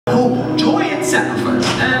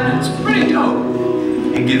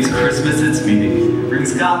and gives Christmas its meaning,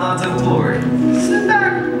 brings God lots of glory. Sit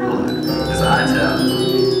back and relax as I tell.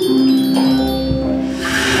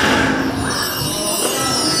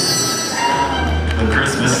 The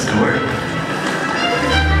Christmas story.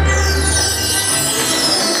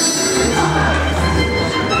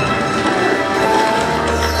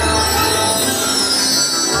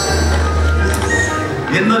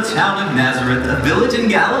 In the town of Nazareth, a village in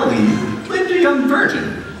Galilee, lived a young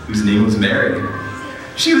virgin whose name was Mary.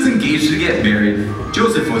 She was engaged to get married.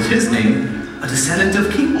 Joseph was his name, a descendant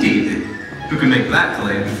of King David. Who can make that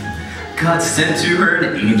claim? God sent to her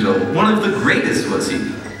an angel, one of the greatest was he.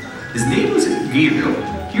 His name was Gabriel.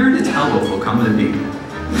 Here to tell what will come to be.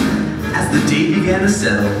 As the day began to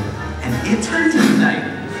settle, and it turned to night,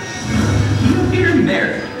 he appeared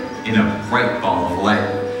Mary in a bright ball of light.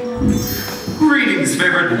 "Greetings,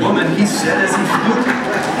 favored woman," he said as he flew,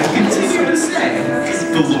 and continued to say,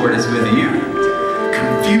 "The Lord is with you."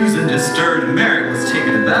 Confused and disturbed, Mary was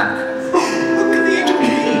taken aback. What could the angel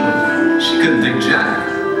mean? She couldn't think jack.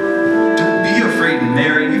 "Don't be afraid,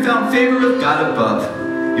 Mary, you found favor with God above.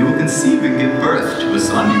 You will conceive and give birth to a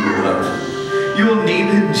son you will love. You will name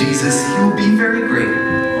him Jesus. He will be very great.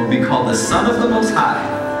 He will be called the Son of the Most High,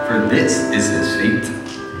 for this is his fate.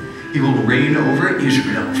 He will reign over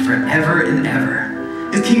Israel forever and ever.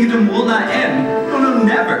 His kingdom will not end, no,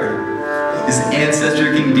 never. His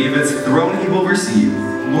ancestor King David's throne he will receive.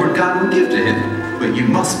 Lord God will give to him, but you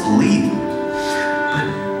must believe." "But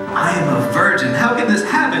I am a virgin. How can this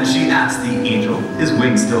happen?" she asked the angel, his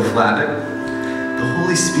wings still flapping. "The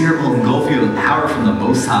Holy Spirit will engulf you with power from the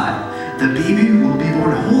Most High. The baby will be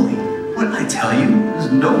born holy. What I tell you is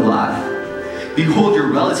no lie. Behold, your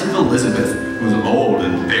relative Elizabeth, who is old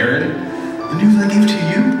and barren. The news I give to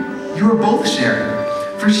you, you are both sharing.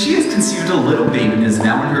 For she has conceived a little baby and is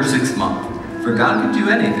now in her 6th month. For God can do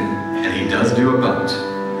anything, and he does do a bunch."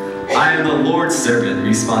 "I am the Lord's servant,"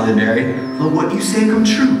 responded Mary. "Let what you say come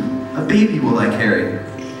true. A baby will I carry."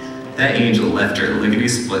 That angel left her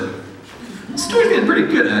lickety-split. The story's getting pretty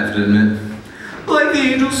good, I have to admit. Like the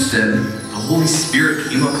angel said, the Holy Spirit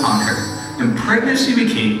came upon her, and pregnant she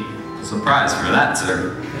became. Surprise for that,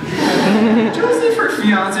 sir. Joseph, her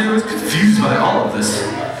fiancé, was confused by all of this.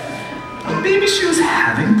 A baby she was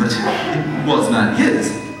having, but it was not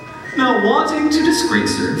his. Not wanting to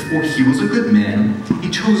disgrace her, for he was a good man, he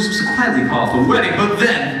chose to quietly call off the wedding, but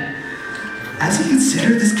then, as he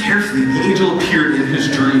considered this carefully, the angel appeared in his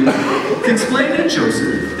dream, explained to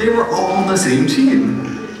Joseph they were all on the same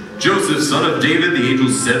team. "Joseph, son of David," the angel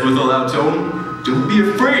said with a loud tone, "don't be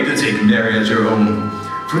afraid to take Mary as your own.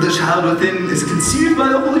 For the child within is conceived by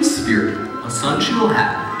the Holy Spirit. A son she will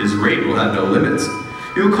have, his reign will have no limits.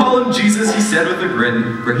 You will call him Jesus," he said with a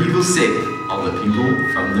grin, "for he will save all the people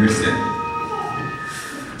from their sin."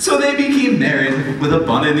 So they became married with a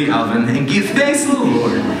bun in the oven and gave thanks to the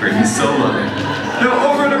Lord, for he's so loving. Now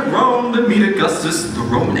over to Rome to meet Augustus, the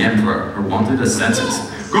Roman emperor, who wanted a census.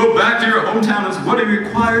 "Go back to your hometown as what he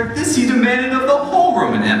required." This he demanded of the whole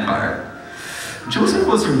Roman Empire. Joseph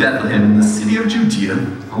was from Bethlehem in the city of Judea,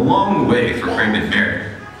 a long way for pregnant Mary.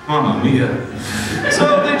 Mamma mia.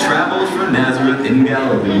 So they traveled from Nazareth in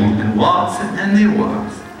Galilee, and walked, and they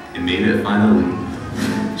walked, and made it finally.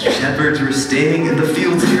 Shepherds were staying in the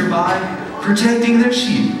fields nearby, protecting their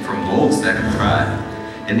sheep from wolves that could pry.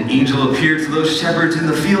 An angel appeared to those shepherds in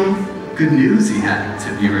the field. Good news he had to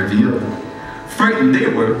be revealed. Frightened they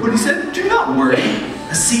were, but he said, "Do not worry,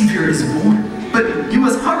 a Savior is born, but you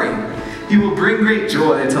must hurry. He will bring great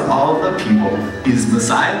joy to all the people. He is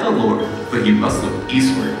Messiah the Lord, but you must look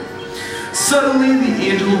eastward." Suddenly the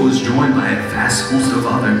angel was joined by a vast host of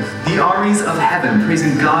others, the armies of heaven,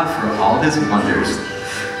 praising God for all his wonders.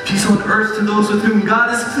 "Peace on earth to those with whom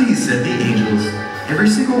God is pleased," said the angels. Every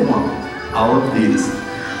single one, all of these.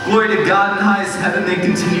 "Glory to God in highest heaven," they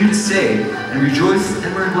continue to say, and rejoice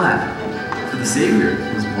and were glad, for the Savior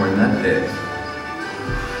was born that day.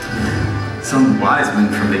 Some wise men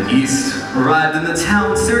from the east arrived in the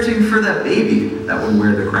town searching for that baby that would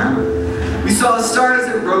wear the crown. "We saw a star as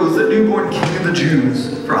it rose, the newborn King of the Jews.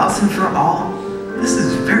 For us and for all, this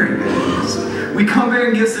is very good news. We come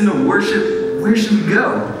bearing gifts and to worship. Where should we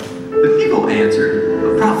go?" The people answered,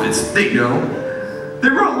 "The prophets, they know. They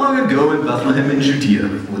wrote long ago in Bethlehem in Judea.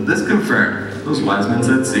 With this confirmed, those wise men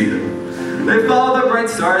said, see them. They followed the bright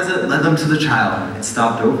stars that led them to the child, and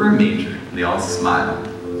stopped over a manger, and they all smiled.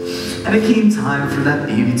 And it came time for that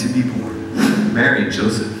baby to be born. Mary and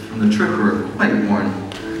Joseph from the trip were quite worn,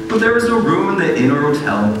 but there was no room in the inn or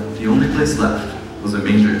hotel. The only place left was a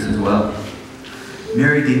manger to dwell.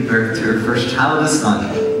 Mary gave birth to her first child, a son,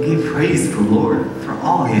 and gave praise to the Lord for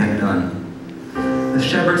all he had done. The the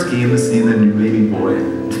shepherds came to see the new baby boy,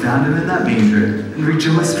 and found him in that manger, and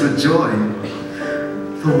rejoiced with joy.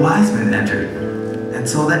 The wise men entered, and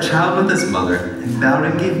saw that child with his mother, and bowed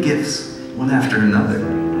and gave gifts, one after another.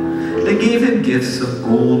 They gave him gifts of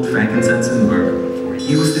gold, frankincense, and myrrh, for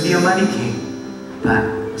he was to be a mighty king.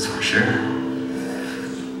 That was for sure.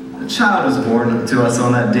 A child was born to us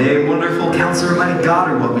on that day. Wonderful Counselor, Mighty God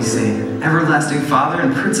are what we say. Everlasting Father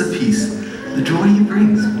and Prince of Peace. The joy he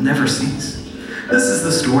brings will never cease. This is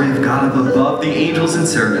the story of God up above, the angels and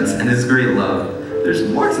servants, and his great love. There's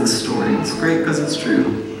more to the story. It's great because it's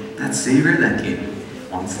true. That Savior that came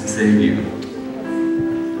wants to save you.